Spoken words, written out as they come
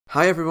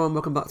Hi everyone,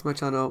 welcome back to my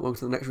channel. Welcome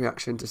to the next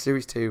reaction to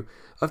Series 2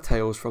 of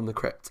Tales from the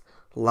Crypt.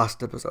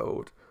 Last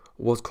episode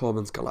was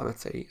Corman's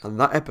Calamity, and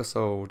that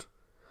episode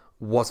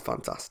was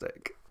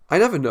fantastic. I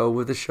never know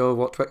with the show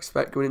what to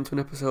expect going into an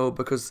episode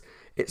because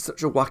it's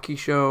such a wacky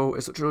show,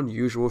 it's such an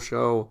unusual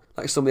show.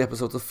 Like, some of the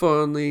episodes are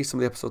funny, some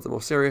of the episodes are more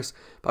serious,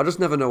 but I just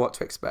never know what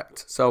to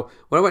expect. So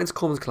when I went into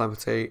Corman's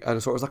Calamity and I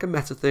saw it was like a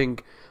meta thing,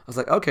 I was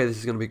like, okay, this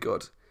is going to be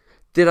good.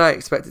 Did I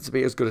expect it to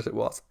be as good as it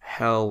was?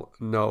 Hell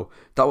no.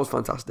 That was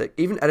fantastic.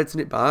 Even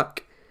editing it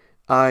back,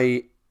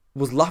 I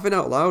was laughing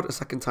out loud a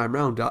second time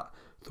round at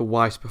the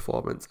wife's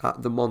performance,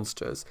 at the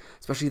monsters.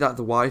 Especially that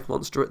the wife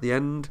monster at the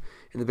end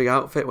in the big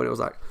outfit when it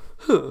was like,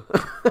 huh.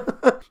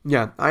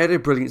 Yeah, I had a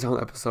brilliant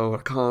talent episode.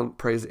 I can't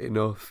praise it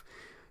enough.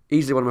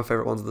 Easily one of my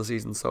favourite ones of the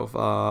season so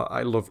far.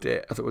 I loved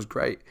it. I thought it was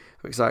great.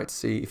 I'm excited to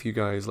see if you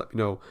guys let me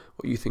know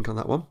what you think on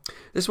that one.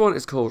 This one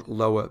is called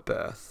Lower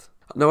Berth.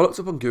 Now, I looked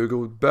up on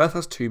Google. Berth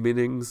has two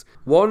meanings.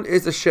 One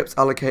is a ship's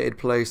allocated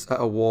place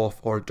at a wharf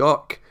or a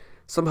dock.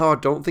 Somehow I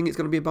don't think it's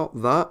going to be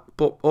about that,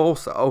 but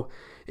also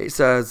it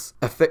says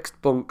a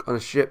fixed bunk on a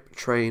ship,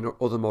 train or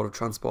other mode of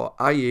transport,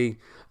 i.e.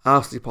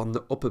 I'll sleep on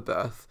the upper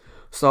berth.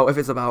 So if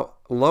it's about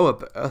lower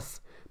berth,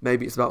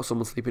 maybe it's about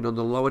someone sleeping on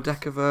the lower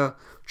deck of a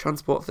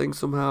transport thing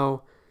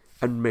somehow,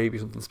 and maybe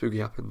something spooky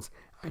happens.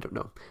 I don't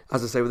know.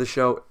 As I say with the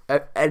show,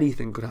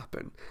 anything could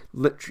happen.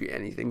 Literally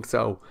anything.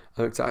 So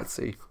I'm excited to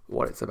see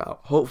what it's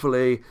about.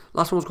 Hopefully,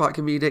 last one was quite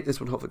comedic.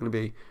 This one hopefully going to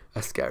be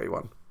a scary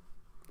one.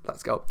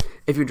 Let's go.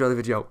 If you enjoyed the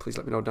video, please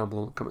let me know down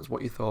below in the comments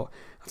what you thought.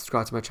 And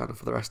subscribe to my channel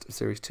for the rest of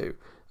Series 2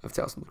 of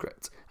Tales from the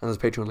Crypt. And there's a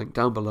Patreon link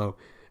down below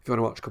if you want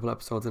to watch a couple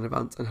episodes in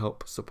advance and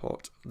help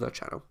support the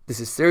channel. This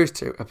is Series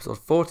 2, Episode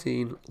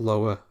 14,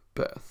 Lower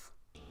Berth.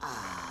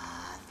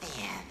 Ah,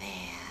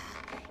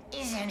 there.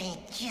 Isn't he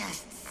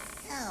just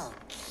so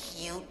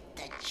cute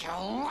that you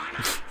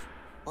wanna...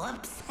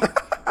 Whoops.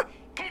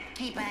 Crypt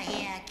Keeper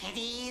here,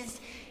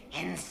 kiddies.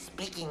 And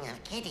speaking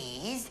of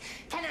kiddies,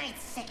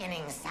 tonight's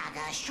sickening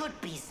saga should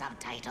be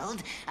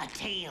subtitled A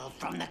Tale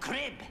from the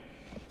Crib.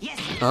 Yes,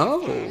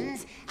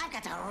 friends, I've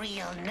got a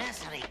real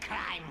nursery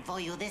crime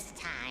for you this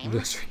time.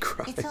 Nursery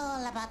crime. It's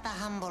all about the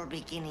humble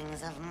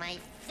beginnings of my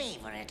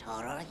favorite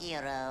horror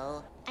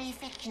hero. I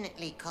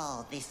affectionately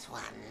call this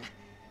one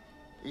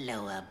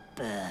Lower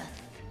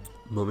Berth.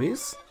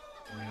 Mummies?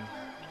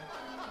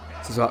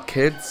 This is about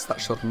kids.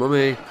 That showed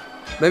Mummy.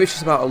 Maybe it's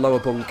just about a lower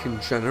bunk in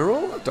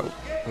general. I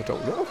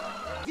don't know.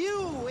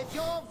 View with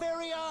your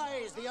very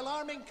eyes the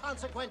alarming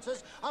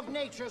consequences of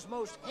nature's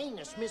most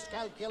heinous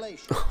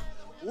miscalculation.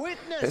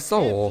 Witness, It's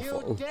so if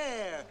awful. you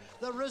dare,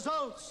 the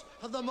results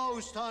of the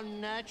most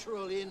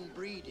unnatural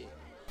inbreeding.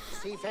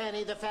 See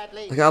Fanny the fat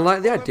lady. Like, I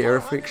like the idea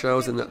of freak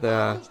shows in that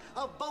they're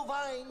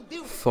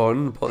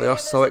fun, but they are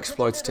so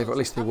exploitative, or at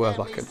least they were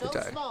back in the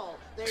day.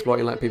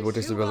 Exploiting like people with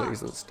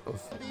disabilities and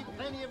stuff.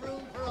 Plenty of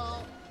room for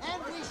all,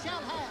 and we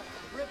shall have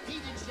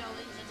repeated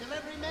showings until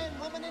every man,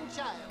 woman, and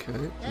child.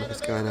 Okay,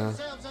 nice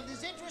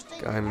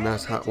guy in a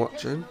nice hat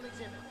watching.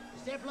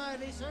 Step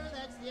lively, sir.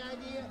 That's the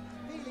idea.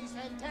 Feely's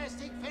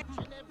fantastic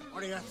fiction.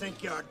 What do you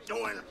think you're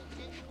doing?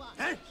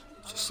 Huh?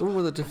 Just someone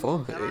with a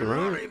deformity,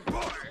 right?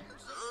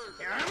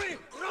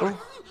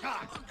 Oh.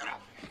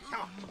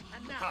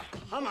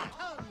 Come on.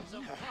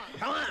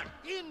 Come on.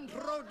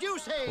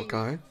 Introducing What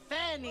guy?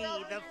 Fanny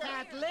the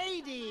fat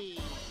lady.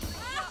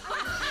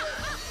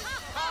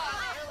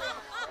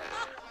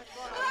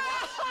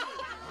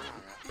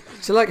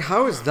 So, like,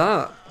 how is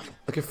that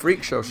like a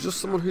freak show? She's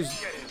just someone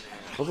who's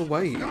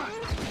overweight.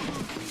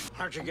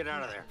 How'd you get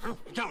out of there? Huh?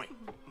 Tell me.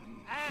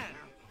 And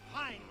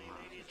finally,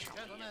 ladies and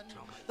gentlemen,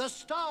 the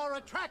star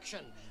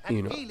attraction at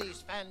Enoch.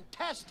 Feely's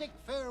fantastic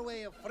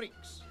fairway of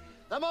freaks.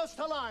 The most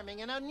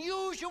alarming and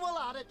unusual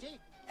oddity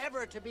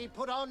ever to be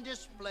put on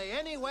display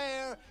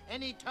anywhere,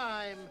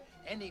 anytime,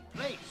 any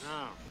place.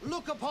 Oh.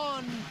 Look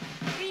upon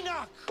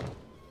Enoch,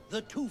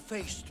 the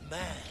two-faced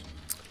man.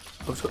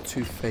 Oh, it's got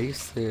two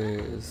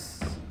faces.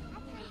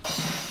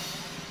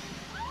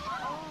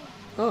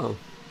 Oh.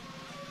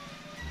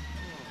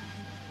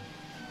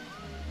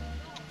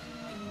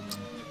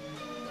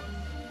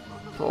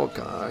 Poor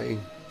guy.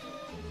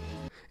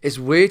 It's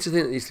weird to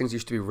think that these things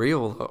used to be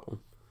real, though.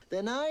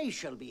 Then I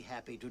shall be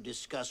happy to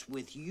discuss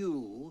with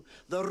you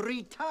the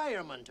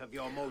retirement of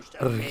your most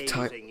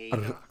amazing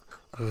Enoch.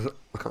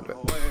 I can't do it.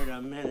 Wait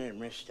a minute,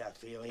 Mr.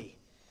 Feely.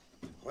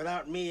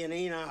 Without me and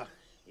Enoch,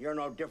 you're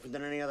no different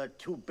than any other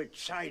two-bit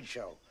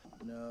sideshow.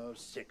 No,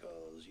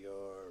 Sickles,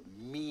 your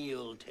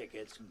meal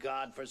tickets,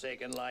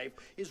 godforsaken life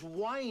is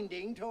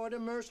winding toward a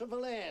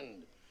merciful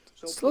end.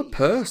 So Still a please,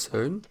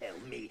 person.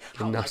 tell me A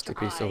how nasty much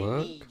piece of I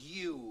work. need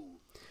you.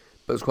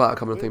 But it's quite a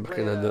common thing back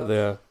in then that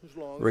they're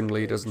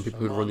ringleaders and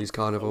people who run these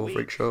carnival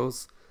freak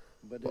shows.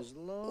 But as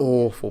long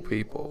Awful as you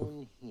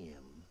people. own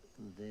him,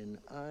 then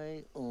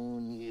I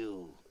own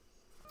you.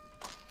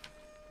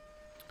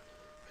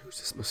 Who's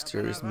this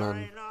mysterious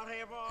man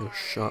in a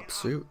sharp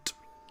suit?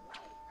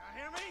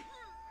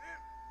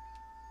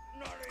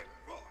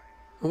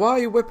 Why are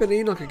you whipping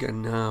Enoch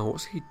again now?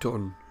 What's he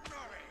done?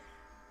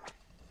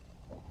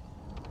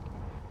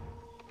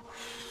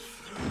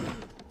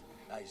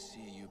 I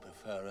see you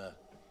prefer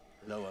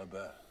a lower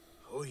berth.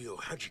 Who are you?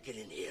 How'd you get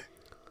in here?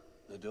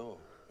 The door,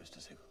 Mr.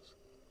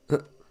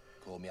 Sickles.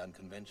 Call me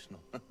unconventional.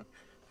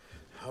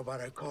 How about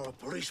I call a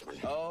policeman?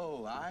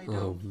 Oh, I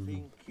don't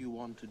think you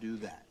want to do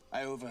that.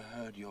 I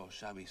overheard your,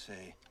 shall we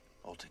say,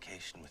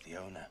 altercation with the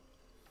owner.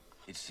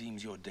 It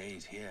seems your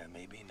days here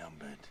may be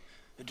numbered.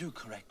 Do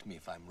correct me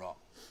if I'm wrong.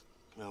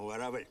 Now,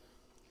 what of it?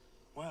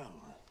 Well,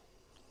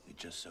 it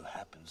just so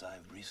happens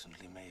I've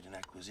recently made an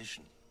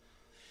acquisition.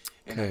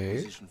 An Okay.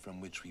 acquisition from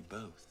which we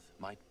both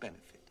might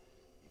benefit,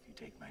 if you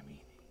take my meaning.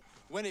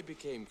 When it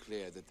became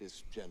clear that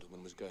this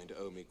gentleman was going to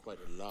owe me quite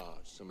a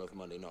large sum of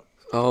money, not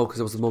Oh, because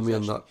there was a mummy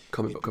on that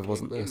comic it book cover,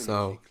 wasn't became there? So,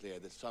 imminently clear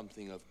that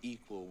something of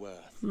equal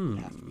worth would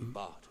have to be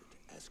bartered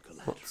as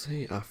collateral. what's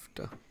he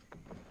after?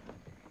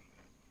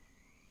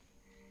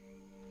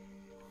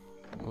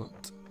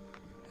 What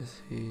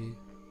is he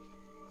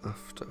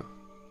after?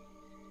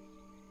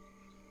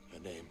 Her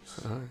name's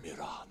Hi.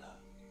 Mirana,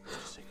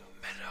 Mr. Sickles.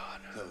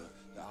 Mirana.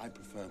 Though I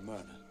prefer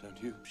murder,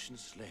 don't you? Russian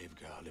slave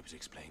girl, it was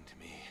explained to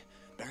me.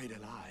 Buried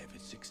alive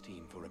at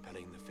 16 for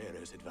repelling the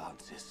Pharaoh's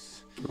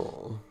advances.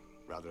 Oh.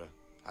 Rather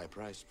high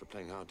price for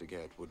playing hard to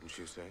get, wouldn't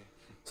you say?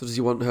 So does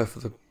he want her for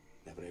the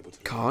Never able to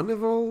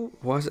carnival?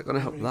 Why is it going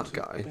to help Never able that to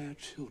guy? bear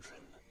children.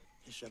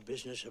 It's a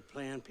business of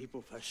playing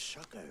people for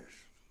suckers.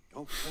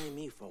 Don't play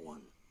me for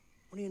one.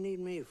 What do you need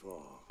me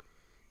for?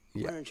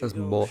 Why Yeah, don't you there's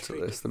go more to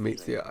straight this to than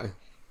meets the feeling? eye.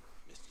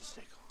 Mr.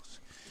 Sickles,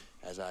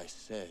 as I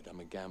said, I'm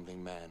a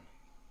gambling man.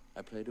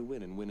 I play to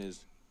win, and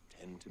winners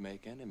tend to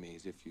make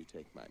enemies, if you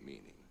take my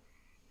meaning.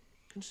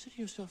 Consider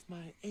yourself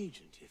my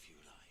agent, if you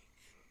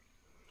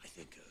like. I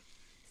think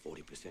a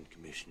 40%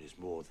 commission is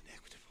more than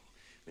equitable.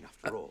 I mean,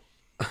 after all,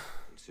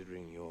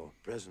 considering your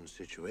present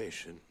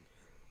situation...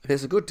 If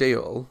it's a good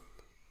deal,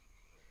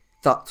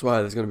 that's why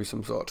there's going to be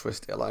some sort of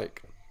twist here.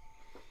 Like,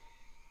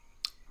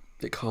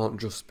 it can't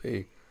just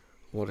be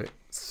what it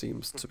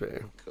seems to be.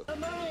 I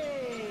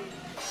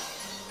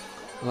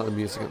like the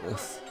music in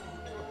this.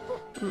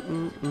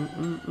 And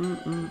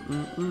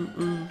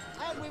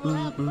we will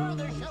have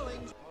further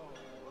showings.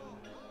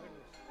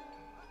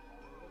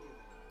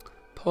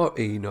 Poor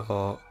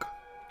Enoch.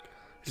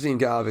 He doesn't even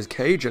get out of his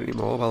cage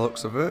anymore by the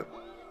looks of it.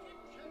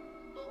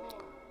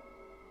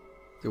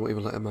 They won't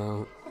even let him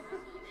out.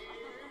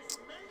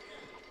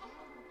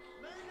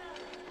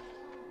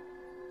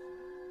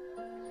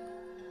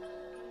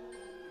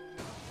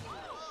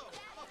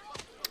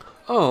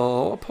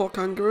 Oh, a poor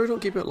kangaroo.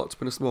 Don't keep it locked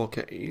up in a small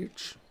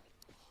cage.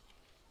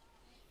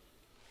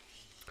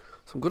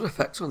 Some good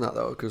effects on that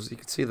though, because you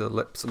can see the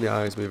lips and the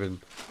eyes moving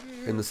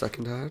in the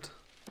second head.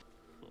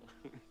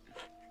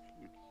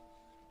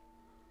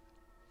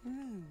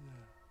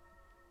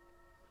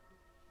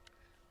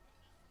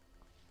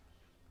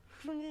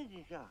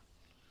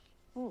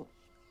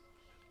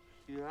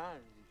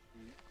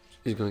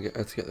 He's gonna get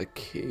her to get the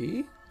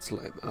key to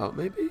let him out,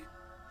 maybe.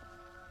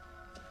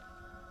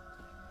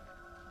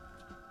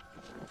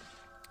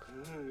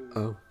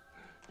 Oh,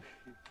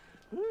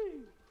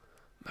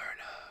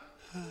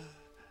 Mariner.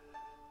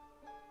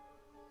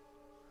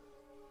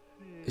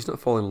 He's not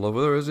falling in love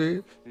with her, is he?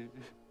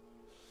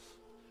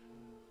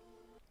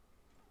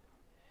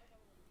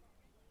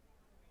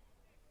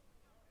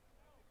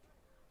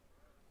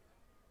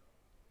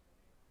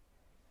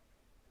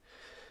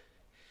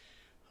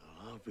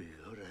 I'll be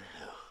go to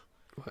hell.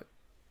 What?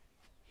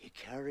 You're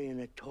carrying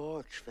a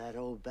torch for that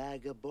old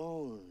bag of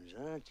bones,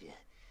 aren't you?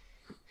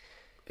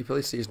 He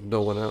probably sees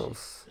no one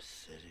else.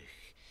 Pathetic.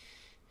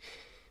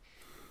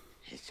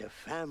 It's a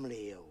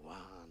family you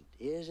want,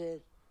 is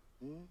it?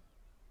 Hmm?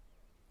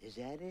 Is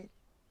that it?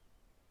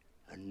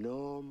 A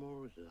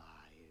normal life.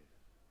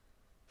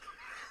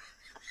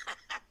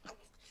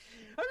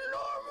 A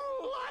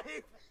normal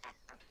life!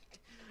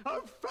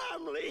 A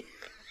family!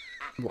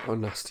 What a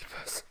nasty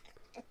person.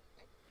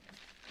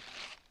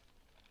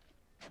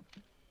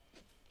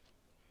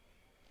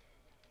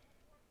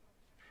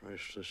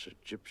 Priceless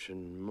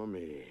Egyptian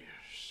mummy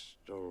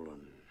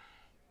stolen.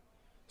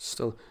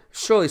 Still,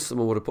 surely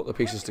someone would have put the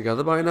pieces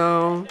together by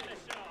now.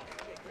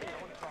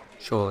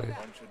 Surely.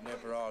 One should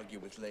never argue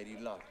with Lady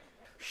Luck.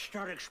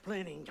 Start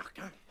explaining,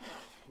 Doctor.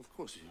 Of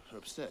course, you're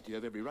upset. You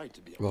have every right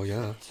to be upset. Well,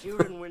 yeah. You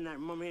didn't win that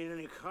mummy in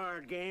any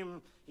card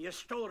game. You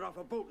stole it off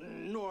a boat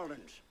in New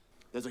Orleans.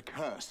 There's a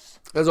curse.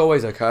 There's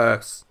always a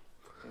curse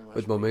You must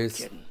with be mummies.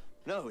 kidding.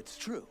 No, it's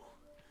true.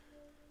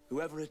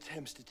 Whoever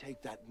attempts to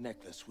take that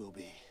necklace will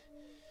be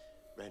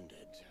rendered.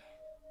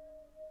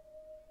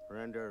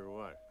 Rendered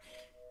what?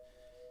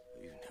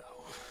 You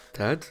know.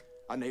 Dead?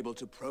 Unable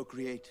to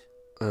procreate,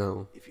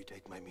 Oh, if you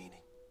take my meaning.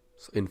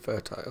 it's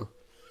infertile.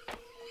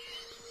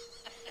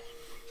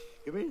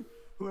 You mean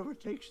whoever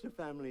takes the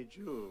family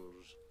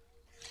jewels?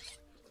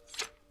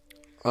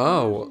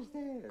 Oh.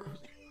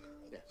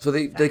 So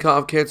they can't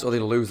have kids or they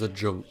lose the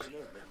junk.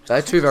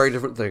 They're two very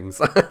different things.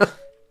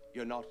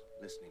 You're not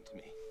listening to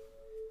me.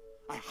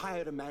 I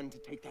hired a man to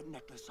take that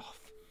necklace off.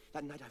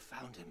 That night I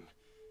found him.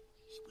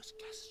 He was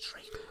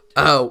castrated.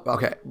 Oh,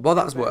 okay. Well,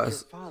 that's Your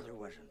worse. father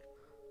wasn't.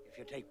 If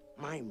you take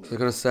my They're meaning.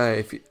 gonna say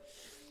if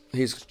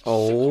he's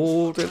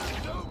old.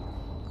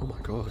 Oh my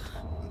god.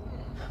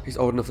 He's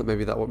old enough that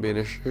maybe that won't be an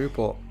issue,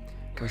 but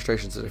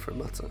castration's a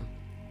different matter.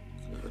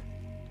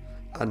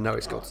 And now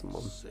he's got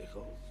someone.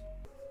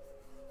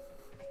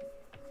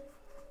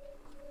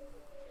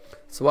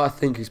 So what I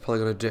think he's probably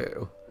going to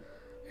do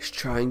is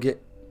try and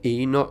get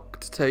Enoch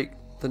to take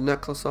the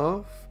necklace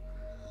off,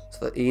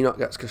 so that Enoch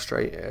gets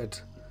castrated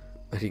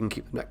and he can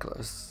keep the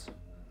necklace.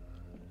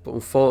 But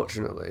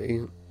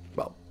unfortunately,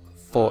 well,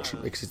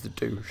 fortunately because he's the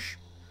douche,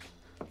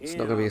 it's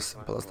not going to be as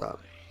simple as that.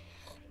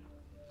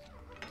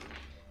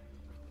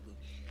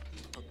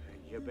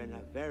 You've been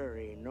a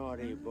very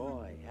naughty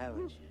boy,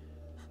 haven't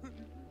you?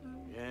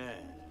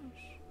 Yes.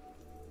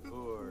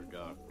 Poor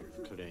Dr.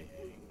 Kling.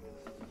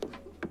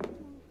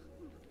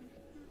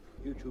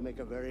 You two make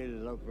a very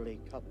lovely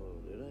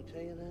couple. Did I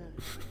tell you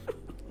that?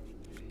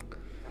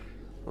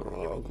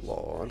 Oh,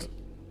 Lord.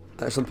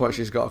 At some point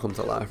she's got to come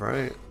to life,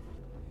 right?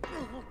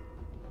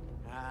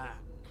 Ah,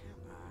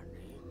 come on.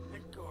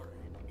 Let go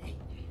of it.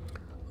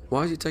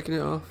 Why is he taking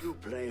it off? You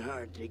play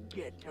hard to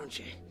get, don't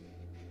you?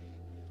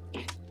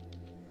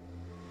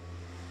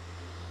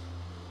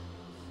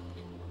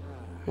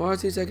 Why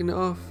is he taking it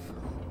off?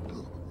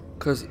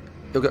 Because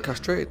he'll get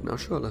castrated now,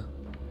 surely.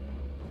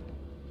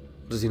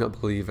 Does he not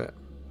believe it?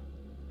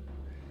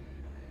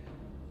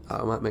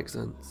 That might make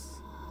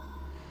sense.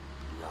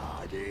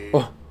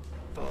 Oh!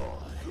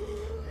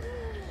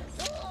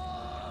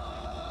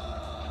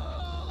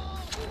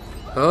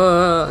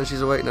 And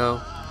she's awake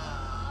now.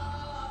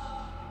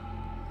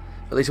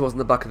 At least it wasn't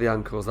the back of the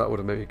ankles, that would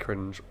have made me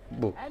cringe.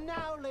 Whoa. And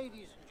now,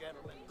 ladies and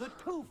gentlemen, the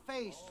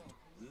two-faced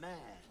man.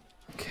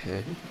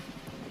 Okay.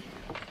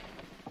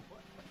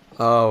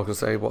 Oh, I was going to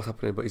say what's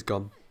happening, but he's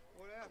gone.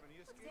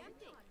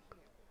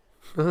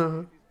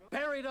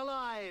 Buried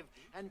alive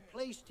and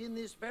placed in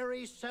this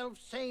very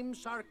self-same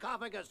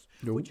sarcophagus,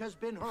 Nope. which has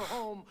been her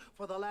home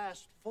for the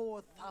last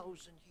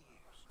 4,000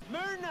 years.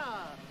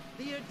 Myrna,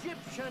 the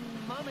Egyptian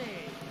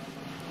mummy.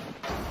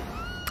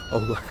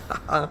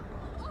 Oh,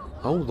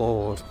 oh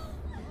Lord.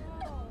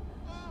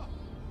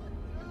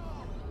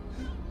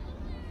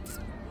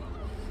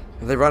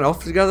 Have they ran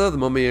off together, the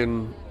mummy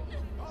and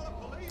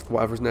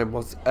whatever his name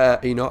was,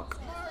 Enoch?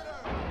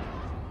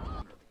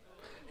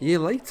 A year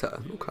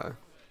later? Okay.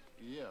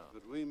 Yeah,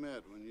 but we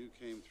met when you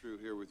came through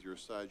here with your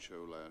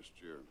sideshow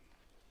last year.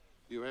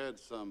 You had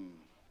some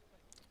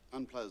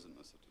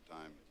unpleasantness at the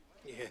time.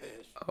 Yes.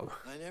 Oh.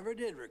 I never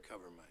did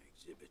recover my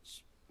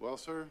exhibits. Well,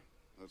 sir,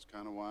 that's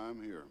kind of why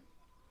I'm here.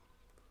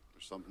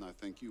 There's something I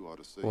think you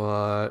ought to see.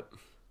 What?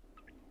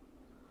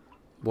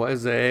 What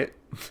is it?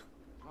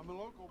 A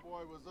local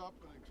boy was up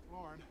and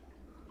exploring.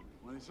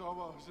 When he saw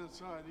what was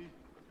inside, he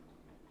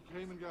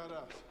came and got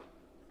us.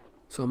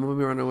 So a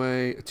mummy ran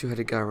away, a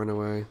two-headed guy ran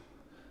away.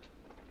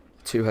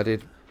 A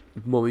two-headed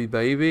mummy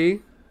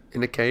baby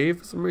in a cave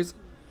for some reason.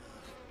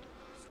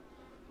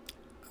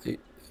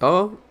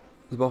 Oh,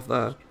 they're both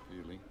there.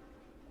 Feeling.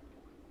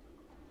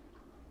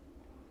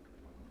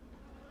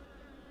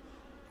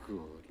 Good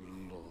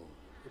Lord.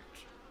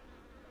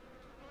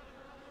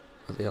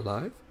 Are they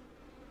alive?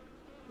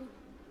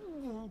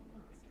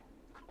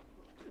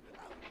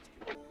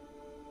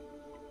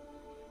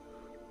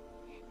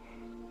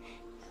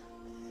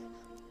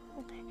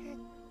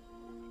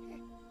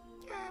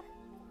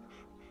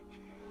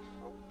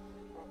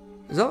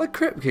 Is that the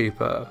Crypt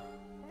Keeper?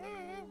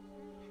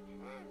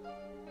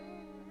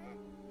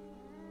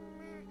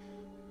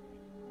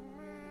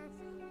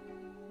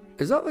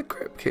 Is that the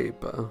Crypt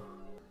Keeper?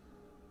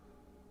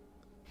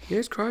 Yeah,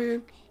 he's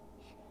crying.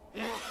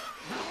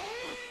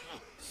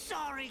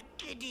 Sorry,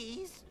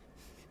 kiddies,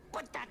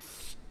 but that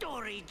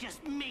story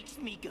just makes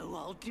me go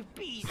all to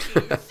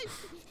pieces.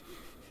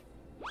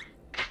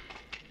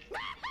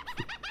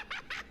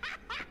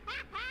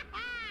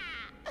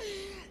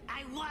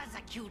 I was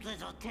a cute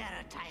little terror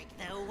tyke,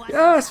 though, wasn't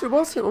Yes, I? it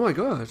was him. Oh my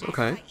god. As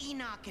Okay. for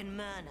Enoch and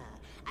Myrna,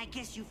 I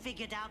guess you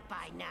figured out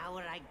by now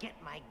where I get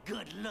my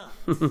good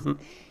looks.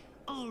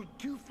 Old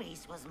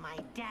Two-Face was my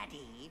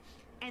daddy,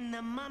 and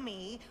the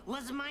mummy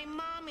was my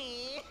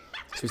mommy.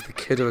 So he's the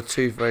kid of a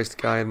two-faced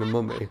guy and the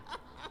mummy.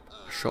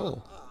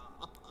 Sure.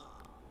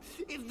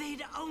 If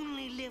they'd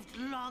only lived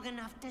long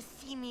enough to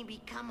see me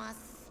become a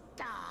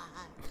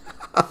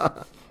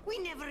star. We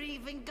never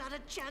even got a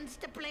chance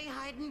to play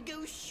hide and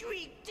go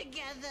shriek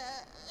together.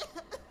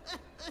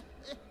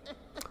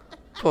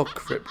 Poor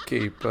Crypt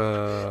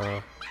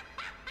Keeper.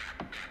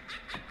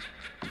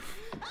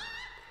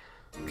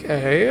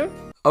 Okay.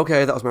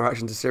 Okay, that was my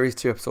reaction to Series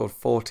 2, Episode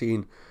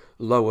 14,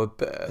 Lower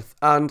Birth.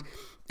 And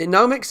it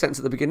now makes sense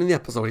at the beginning of the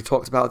episode, he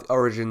talked about the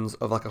origins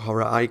of like a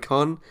horror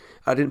icon.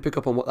 I didn't pick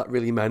up on what that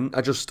really meant.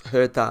 I just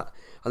heard that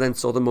and then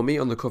saw the mummy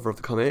on the cover of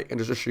the comic and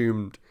just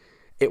assumed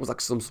it was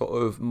like some sort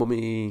of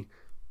mummy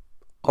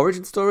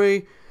origin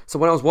story. So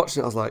when I was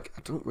watching it, I was like,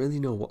 I don't really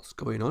know what's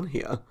going on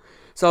here.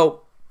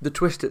 So the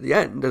twist at the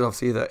end is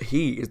obviously that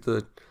he is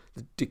the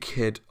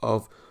kid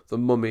of the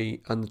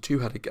mummy and the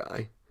two-headed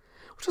guy,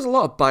 which has a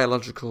lot of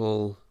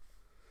biological,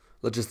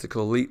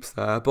 logistical leaps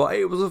there, but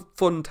it was a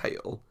fun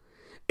tale.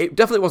 It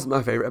definitely wasn't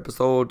my favourite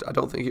episode. I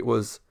don't think it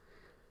was.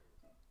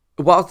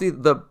 Whilst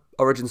the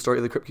origin story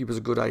of the Crypt Keeper is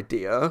a good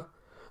idea.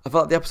 I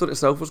felt like the episode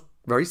itself was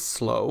very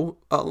slow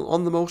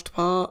on the most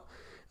part,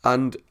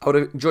 and I would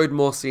have enjoyed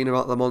more seeing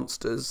about the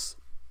monsters,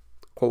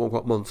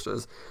 quote-unquote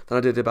monsters, than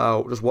I did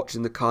about just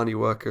watching the carny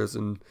workers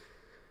and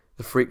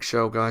the freak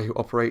show guy who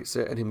operates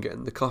it and him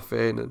getting the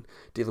coffin and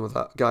dealing with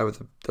that guy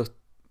with the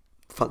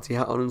fancy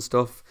hat on and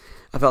stuff.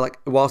 I felt like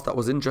whilst that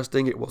was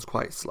interesting, it was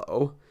quite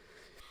slow.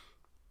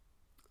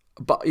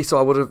 But so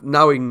I would have,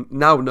 now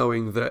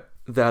knowing that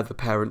they're the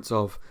parents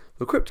of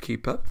the Crypt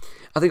Keeper,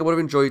 I think I would have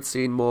enjoyed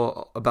seeing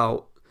more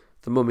about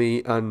the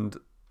mummy and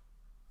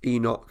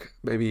Enoch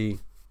maybe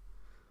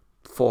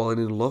falling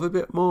in love a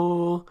bit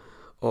more,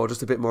 or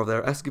just a bit more of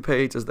their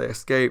escapades as they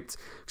escaped.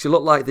 Because it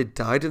looked like they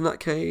died in that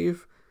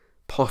cave.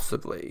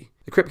 Possibly.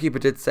 The Crypt Keeper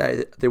did say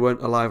that they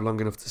weren't alive long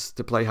enough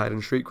to play hide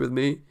and shriek with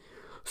me.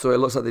 So it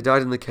looks like they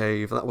died in the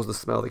cave, and that was the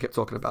smell they kept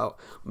talking about.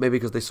 Maybe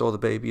because they saw the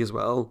baby as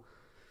well.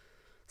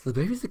 So the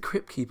baby's the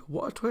Crypt Keeper.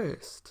 What a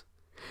twist.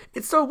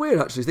 It's so weird,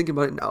 actually, thinking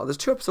about it now. There's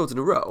 2 episodes in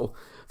a row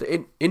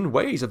that in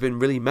ways have been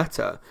really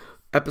meta.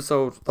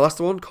 The last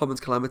one, Common's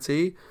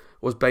Calamity,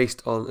 was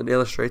based on an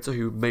illustrator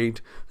who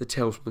made the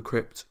Tales from the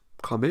Crypt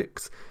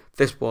comics.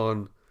 This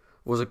one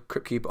was a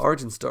Crypt Keeper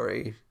origin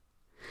story.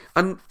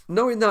 And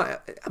knowing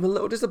that, I'm a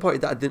little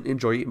disappointed that I didn't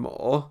enjoy it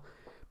more,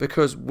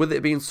 because with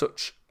it being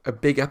such a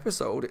big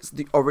episode, it's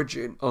the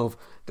origin of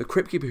the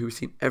Crypt Keeper who's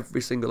seen every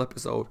single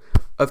episode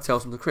of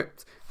Tales from the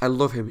Crypt. I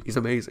love him, he's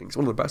amazing, he's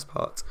one of the best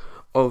parts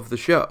of the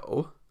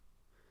show.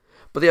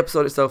 But the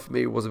episode itself for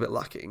me was a bit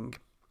lacking.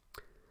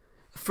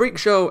 Freak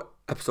show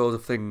episodes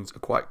of things are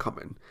quite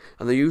common,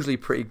 and they're usually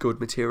pretty good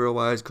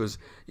material-wise, because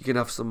you can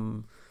have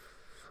some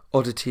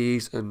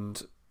oddities,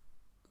 and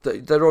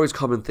they're always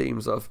common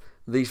themes of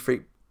these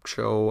freak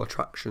show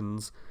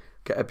attractions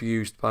get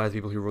abused by the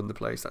people who run the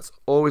place. That's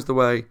always the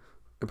way,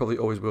 and probably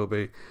always will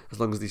be, as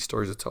long as these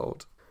stories are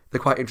told. They're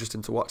quite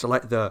interesting to watch. I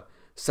like the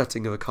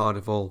setting of a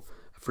carnival,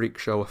 a freak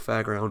show, a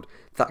fairground.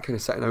 That kind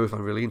of setting I always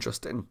find really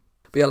interesting.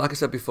 But yeah, like I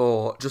said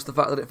before, just the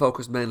fact that it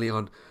focused mainly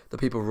on the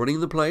people running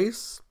the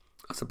place,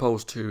 as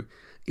opposed to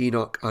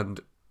Enoch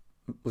and,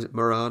 was it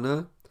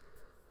Marana?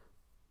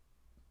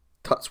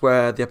 That's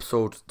where the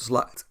episode just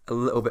lacked a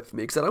little bit for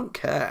me, because I don't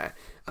care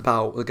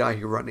about the guy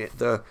who ran it,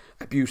 the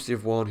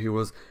abusive one who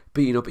was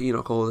beating up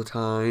Enoch all the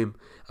time.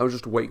 I was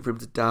just waiting for him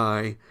to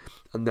die.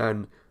 And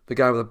then the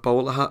guy with a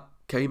bowler hat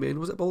came in.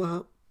 Was it bowler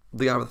hat?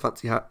 The guy with the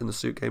fancy hat and the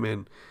suit came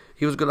in.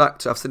 He was a good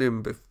actor. I've seen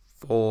him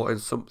before in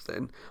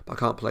something, but I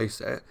can't place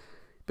it.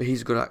 But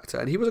he's a good actor,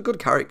 and he was a good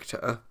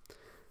character.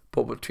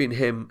 But between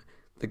him,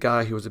 the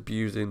guy who was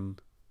abusing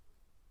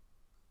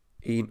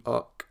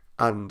Enoch,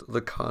 and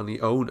the carny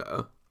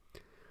owner,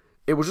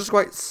 it was just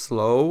quite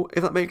slow,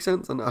 if that makes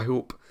sense. And I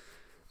hope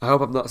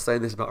I'm not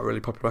saying this about a really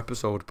popular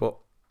episode, but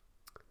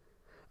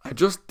I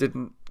just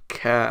didn't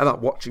care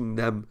about watching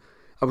them.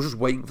 I was just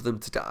waiting for them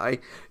to die.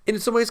 In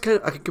some ways,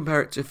 I can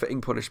compare it to Fitting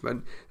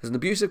Punishment. There's an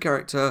abusive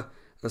character,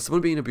 there's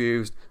someone being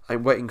abused,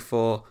 I'm waiting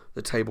for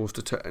the tables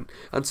to turn.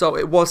 And so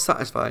it was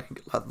satisfying,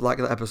 like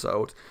that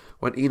episode,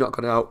 when Enoch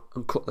got out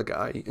and cut the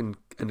guy and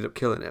ended up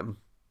killing him.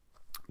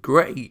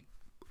 Great.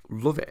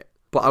 Love it.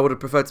 But I would have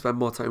preferred to spend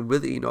more time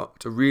with Enoch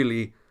to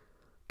really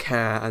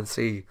care and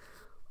see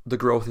the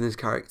growth in his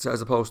character, as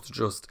opposed to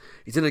just,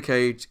 he's in a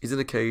cage,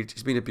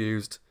 he's been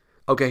abused,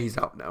 okay, he's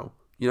out now,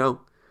 you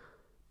know?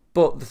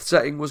 But the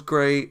setting was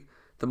great,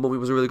 the mummy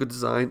was a really good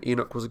design,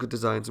 Enoch was a good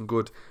design, some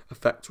good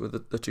effects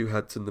with the 2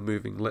 heads and the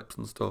moving lips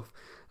and stuff,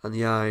 and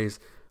the eyes.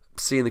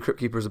 Seeing the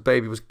Crypt Keeper as a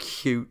baby was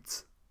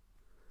cute.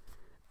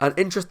 An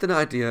interesting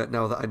idea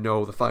now that I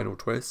know the final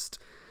twist.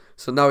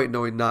 So now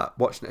knowing that,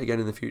 watching it again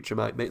in the future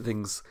might make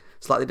things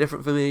slightly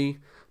different for me.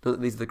 Know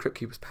that these are the Crypt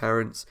Keeper's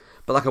parents.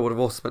 But like I would have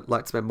also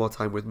liked to spend more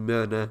time with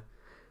Myrna,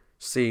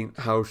 seeing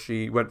how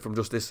she went from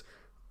just this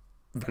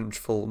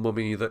vengeful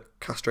mummy that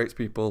castrates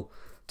people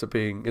to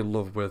being in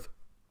love with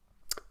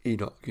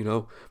Enoch, you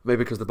know? Maybe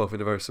because they're both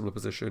in a very similar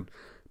position.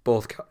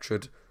 Both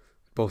captured,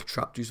 both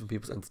trapped, using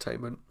people's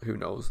entertainment. Who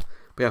knows?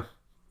 But yeah.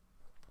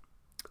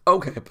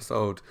 Okay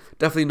episode.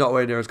 Definitely not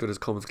way near as good as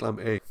Common's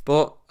Calamity.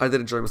 But I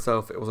did enjoy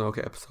myself. It was an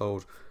okay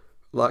episode.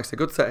 Like I said,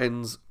 good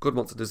settings, good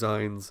monster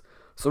designs,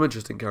 some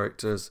interesting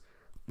characters,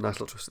 nice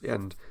little twist at the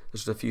end.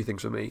 There's just a few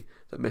things for me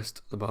that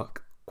missed the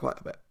mark quite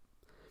a bit.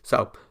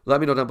 So, let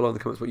me know down below in the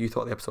comments what you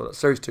thought of the episode. That's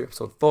Series 2,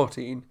 Episode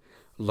 14,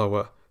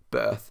 Lower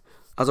Birth.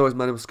 As always,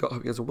 my name is Scott.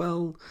 Hope you guys are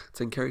well,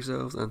 taking care of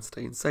yourselves, and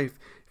staying safe.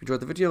 If you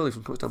enjoyed the video, leave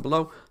some comments down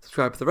below.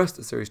 Subscribe to the rest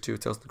of Series 2 of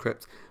Tales from the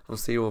Crypt. And I'll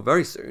see you all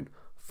very soon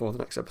for the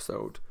next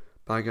episode.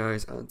 Bye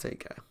guys, and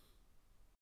take care.